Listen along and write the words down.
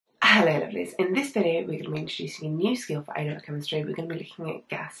Hello lovelies, in this video we're going to be introducing a new skill for A-level chemistry. We're going to be looking at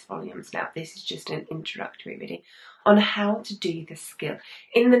gas volumes. Now this is just an introductory video on how to do this skill.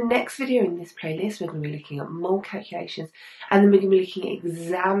 In the next video in this playlist we're going to be looking at mole calculations, and then we're going to be looking at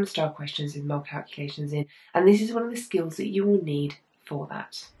exam style questions with mole calculations in, and this is one of the skills that you will need for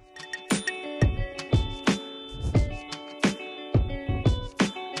that.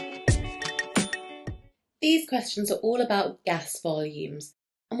 These questions are all about gas volumes.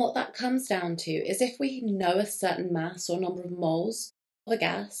 And what that comes down to is if we know a certain mass or number of moles of a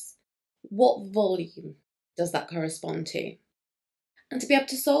gas, what volume does that correspond to? And to be able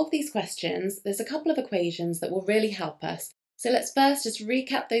to solve these questions, there's a couple of equations that will really help us. So let's first just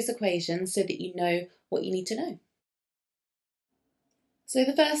recap those equations so that you know what you need to know. So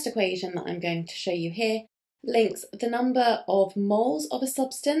the first equation that I'm going to show you here links the number of moles of a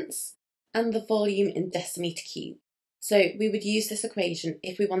substance and the volume in decimeter cubed. So we would use this equation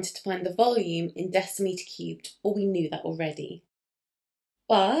if we wanted to find the volume in decimeter cubed, or we knew that already.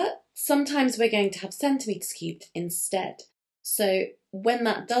 But sometimes we're going to have centimeters cubed instead. So when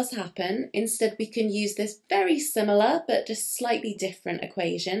that does happen, instead we can use this very similar but just slightly different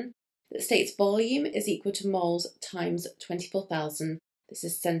equation that states volume is equal to moles times 24,000. This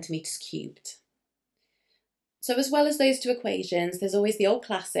is centimeters cubed. So as well as those two equations, there's always the old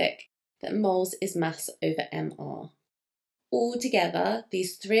classic that moles is mass over mR. Altogether,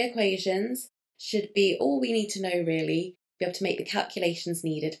 these three equations should be all we need to know really, to be able to make the calculations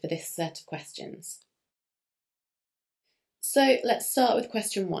needed for this set of questions. So let's start with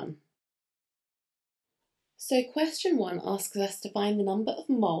question 1. So question 1 asks us to find the number of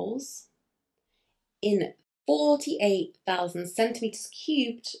moles in 48,000 centimetres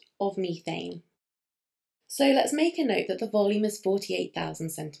cubed of methane. So let's make a note that the volume is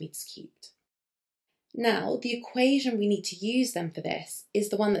 48,000 centimetres cubed. Now, the equation we need to use then for this is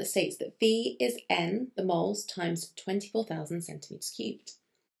the one that states that V is N, the moles, times 24,000 centimetres cubed.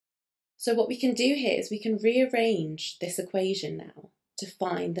 So what we can do here is we can rearrange this equation now to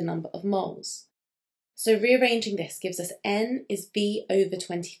find the number of moles. So rearranging this gives us N is V over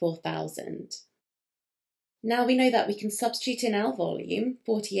 24,000. Now we know that we can substitute in our volume,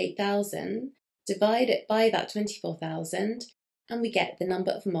 48,000, divide it by that 24,000, and we get the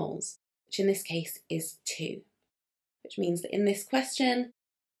number of moles, which in this case is 2, which means that in this question,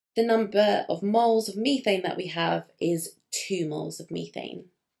 the number of moles of methane that we have is 2 moles of methane.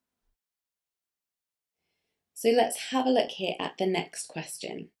 So let's have a look here at the next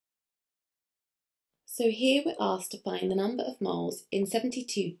question. So here we're asked to find the number of moles in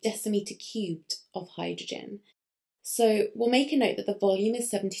 72 decimeter cubed of hydrogen. So we'll make a note that the volume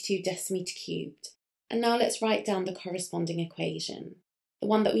is 72 decimeter cubed. And now let's write down the corresponding equation. The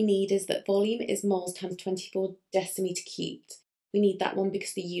one that we need is that volume is moles times 24 decimeter cubed. We need that one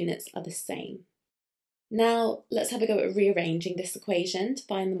because the units are the same. Now let's have a go at rearranging this equation to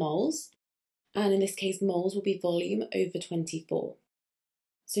find the moles. And in this case, moles will be volume over 24.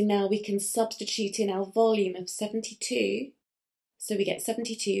 So now we can substitute in our volume of 72. So we get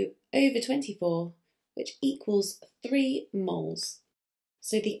 72 over 24, which equals 3 moles.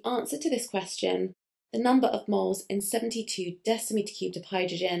 So the answer to this question, the number of moles in 72 decimeter cubed of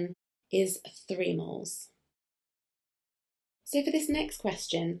hydrogen is 3 moles. So for this next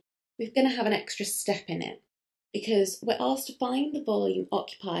question, we're going to have an extra step in it because we're asked to find the volume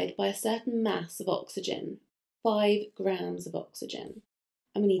occupied by a certain mass of oxygen, 5 grams of oxygen,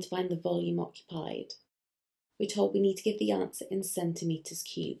 and we need to find the volume occupied. We're told we need to give the answer in centimetres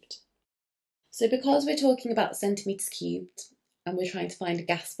cubed. So because we're talking about centimetres cubed and we're trying to find a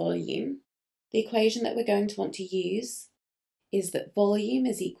gas volume, the equation that we're going to want to use is that volume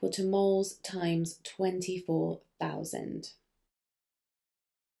is equal to moles times 24,000.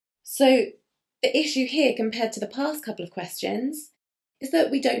 So the issue here compared to the past couple of questions is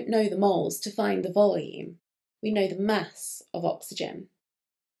that we don't know the moles to find the volume. We know the mass of oxygen,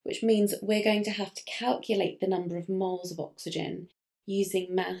 which means we're going to have to calculate the number of moles of oxygen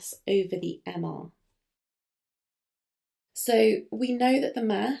using mass over the mR. So we know that the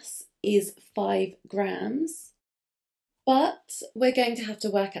mass is 5 grams, but we're going to have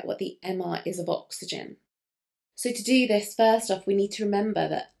to work out what the mR is of oxygen. So to do this, first off, we need to remember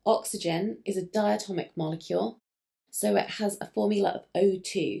that oxygen is a diatomic molecule, so it has a formula of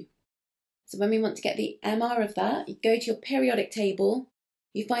O2. So when we want to get the mR of that, you go to your periodic table,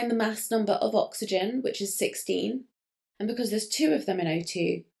 you find the mass number of oxygen, which is 16, and because there's 2 of them in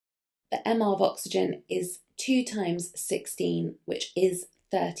O2, the mR of oxygen is 2 times 16, which is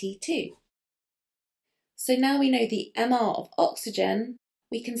 32. So now we know the mR of oxygen,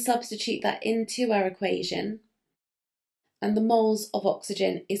 we can substitute that into our equation, and the moles of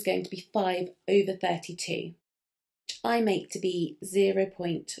oxygen is going to be 5 over 32, which I make to be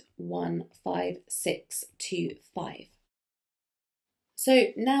 0.15625. So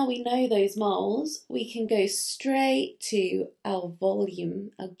now we know those moles, we can go straight to our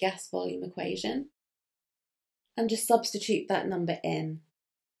volume, our gas volume equation, and just substitute that number in.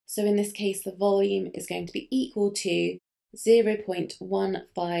 So in this case, the volume is going to be equal to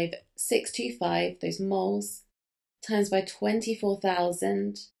 0.15625, those moles, times by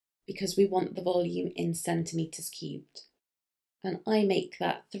 24,000, because we want the volume in centimetres cubed. And I make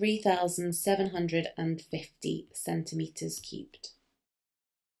that 3,750 centimetres cubed.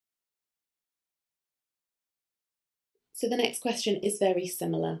 So the next question is very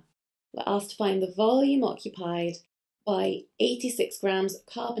similar. We're asked to find the volume occupied by 86 grams of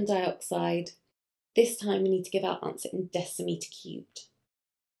carbon dioxide. This time we need to give our answer in decimetre cubed.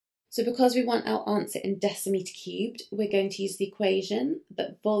 So because we want our answer in decimetre cubed, we're going to use the equation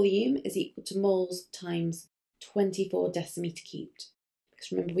that volume is equal to moles times 24 decimetre cubed.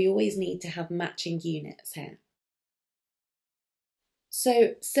 Because remember, we always need to have matching units here.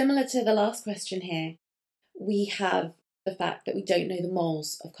 So similar to the last question here, we have the fact that we don't know the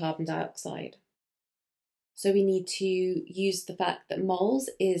moles of carbon dioxide. So we need to use the fact that moles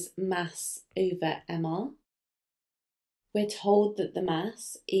is mass over mR. We're told that the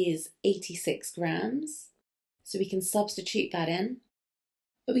mass is 86 grams, so we can substitute that in,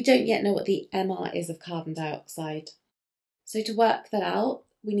 but we don't yet know what the mR is of carbon dioxide. So to work that out,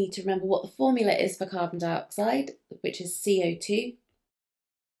 we need to remember what the formula is for carbon dioxide, which is CO2.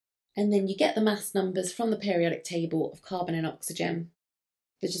 And then you get the mass numbers from the periodic table of carbon and oxygen.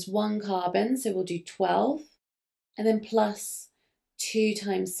 There's just one carbon, so we'll do 12, and then plus 2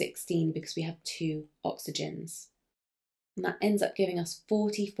 times 16 because we have 2 oxygens. And that ends up giving us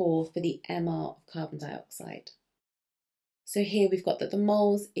 44 for the mR of carbon dioxide. So here we've got that the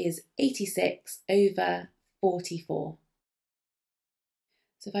moles is 86 over 44.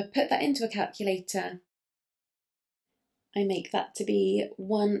 So if I put that into a calculator, I make that to be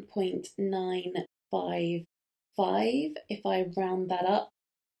 1.955 if I round that up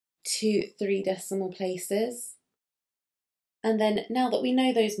to 3 decimal places. And then now that we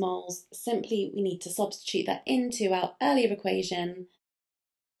know those moles, simply we need to substitute that into our earlier equation,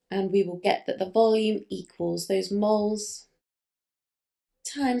 and we will get that the volume equals those moles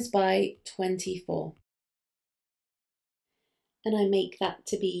times by 24. And I make that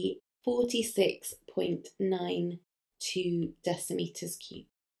to be 46.92 decimeters cubed.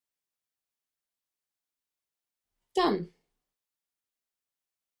 Done.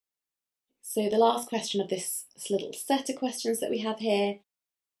 So the last question of this little set of questions that we have here,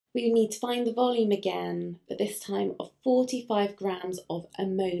 we need to find the volume again, but this time of 45 grams of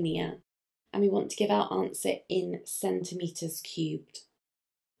ammonia. And we want to give our answer in centimetres cubed.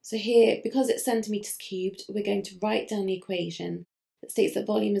 So here, because it's centimetres cubed, we're going to write down the equation that states that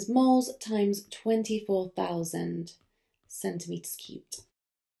volume is moles times 24,000 centimetres cubed.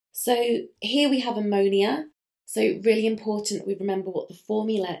 So here we have ammonia. So really important we remember what the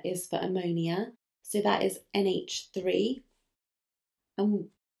formula is for ammonia. So that is NH3. And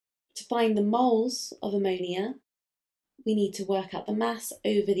to find the moles of ammonia, we need to work out the mass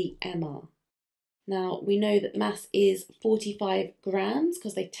over the mR. Now, we know that the mass is 45 grams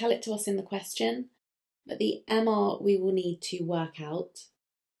because they tell it to us in the question, but the mR we will need to work out.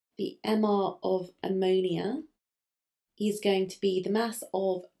 The mR of ammonia is going to be the mass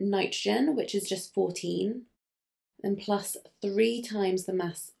of nitrogen, which is just 14, then plus 3 times the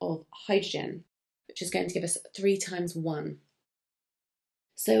mass of hydrogen, which is going to give us 3 times 1.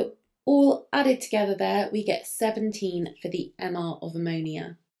 So all added together there, we get 17 for the mR of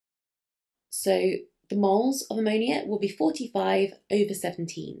ammonia. So the moles of ammonia will be 45 over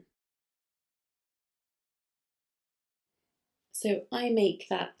 17. So I make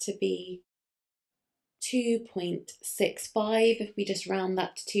that to be 2.65 if we just round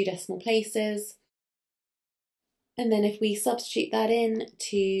that to 2 decimal places. And then if we substitute that in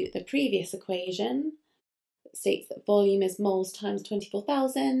to the previous equation that states that volume is moles times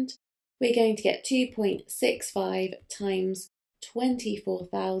 24,000, we're going to get 2.65 times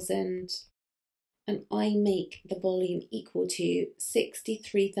 24,000. And I make the volume equal to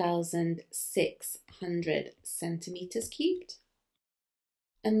 63,600 centimetres cubed.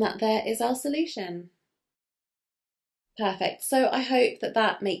 And that there is our solution. Perfect. So I hope that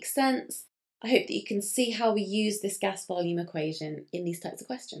that makes sense. I hope that you can see how we use this gas volume equation in these types of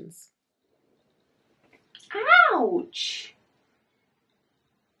questions. Ouch!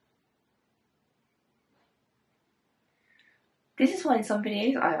 This is why in some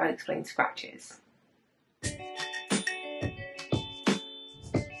videos I explain scratches.